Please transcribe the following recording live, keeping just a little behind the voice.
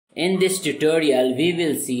In this tutorial, we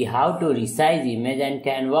will see how to resize image and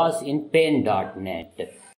canvas in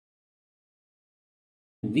Paint.net.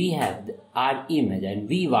 We have our image and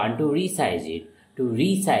we want to resize it. To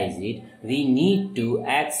resize it, we need to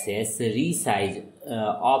access the resize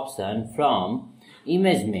option from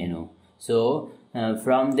image menu. So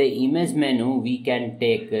from the image menu, we can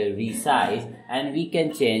take resize and we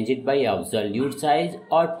can change it by absolute size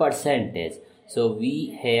or percentage. So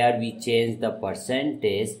here we change the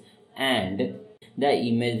percentage and the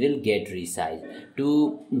image will get resized.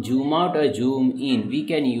 To zoom out or zoom in, we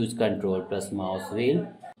can use Ctrl plus mouse wheel.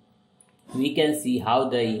 We can see how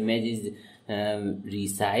the image is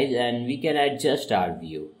resized and we can adjust our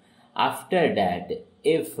view. After that,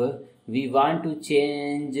 if we want to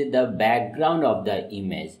change the background of the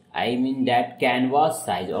image, I mean that canvas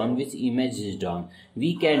size on which image is drawn,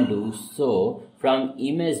 we can do so from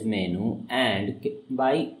image menu and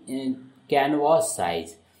by canvas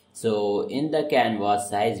size. So in the canvas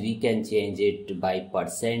size, we can change it by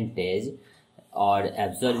percentage or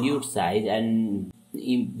absolute size, and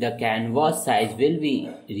the canvas size will be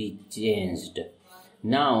changed.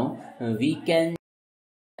 Now we can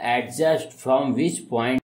adjust from which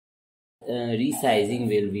point resizing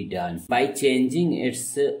will be done by changing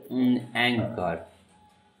its anchor.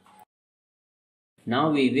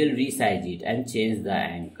 Now we will resize it and change the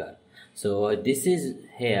anchor. So this is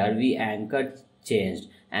here we anchor changed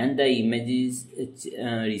and the image is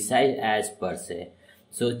resized as per se.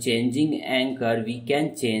 So changing anchor, we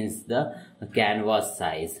can change the canvas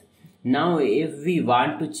size. Now if we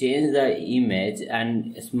want to change the image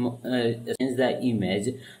and change the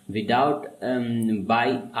image without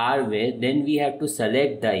by our way, then we have to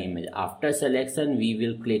select the image. After selection, we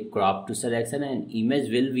will click crop to selection and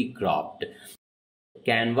image will be cropped.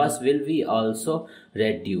 Canvas will be also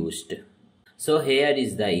reduced. So here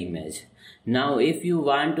is the image. Now if you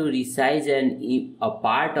want to resize a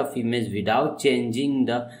part of image without changing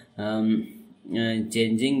the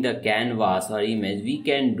canvas or image, we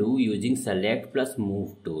can do using select plus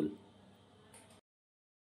move tool.